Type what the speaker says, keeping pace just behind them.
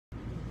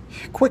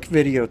quick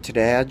video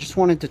today. I just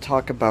wanted to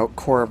talk about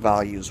core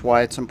values,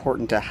 why it's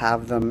important to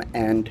have them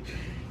and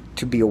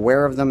to be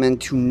aware of them and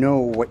to know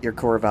what your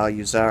core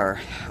values are.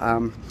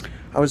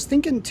 I was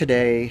thinking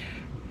today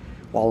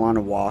while on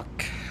a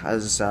walk,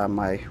 as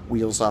my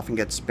wheels often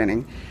get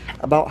spinning,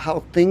 about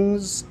how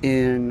things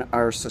in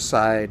our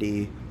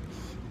society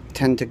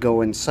tend to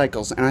go in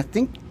cycles. And I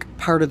think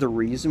part of the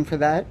reason for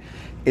that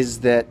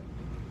is that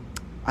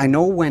I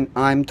know when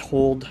I'm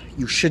told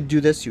you should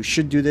do this, you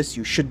should do this,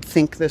 you should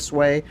think this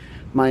way,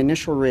 my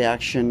initial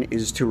reaction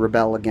is to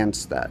rebel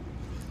against that.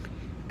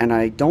 And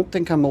I don't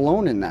think I'm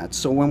alone in that.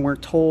 So when we're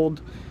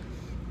told,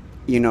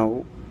 you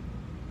know,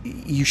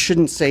 you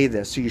shouldn't say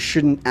this, or you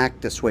shouldn't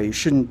act this way, you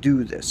shouldn't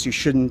do this, you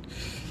shouldn't,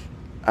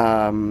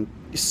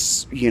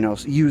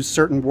 use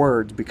certain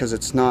words because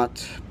it's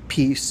not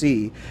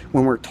PC.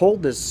 When we're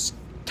told this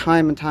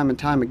time and time and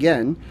time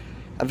again,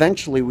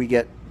 eventually we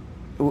tend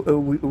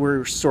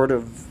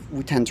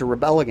to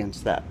rebel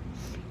against that.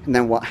 And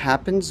then what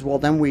happens? Well,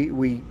 then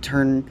we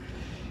turn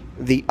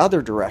the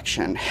other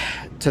direction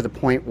to the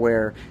point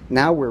where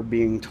now we're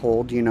being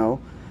told,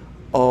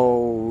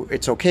 oh,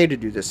 it's okay to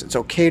do this, it's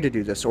okay to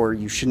do this, or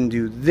you shouldn't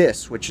do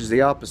this, which is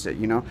the opposite,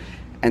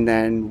 and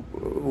then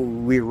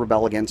we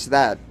rebel against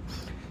that.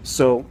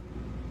 So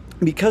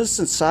because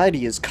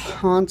society is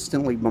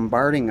constantly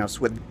bombarding us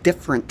with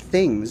different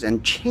things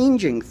and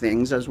changing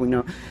things, as we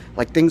know,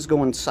 like things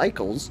go in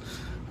cycles,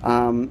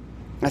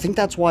 I think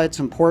that's why it's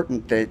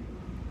important that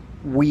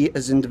we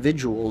as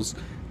individuals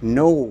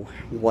know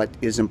what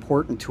is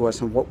important to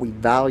us and what we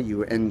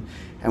value, and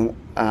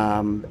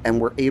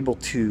we're able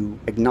to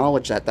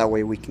acknowledge that. That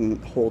way we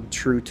can hold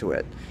true to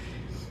it.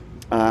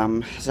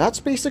 So that's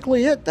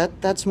basically it.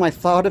 That's my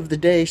thought of the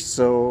day.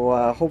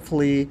 So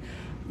hopefully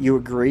you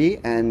agree,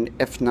 and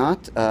if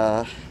not,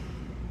 have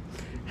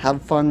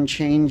fun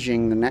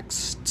changing the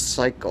next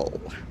cycle.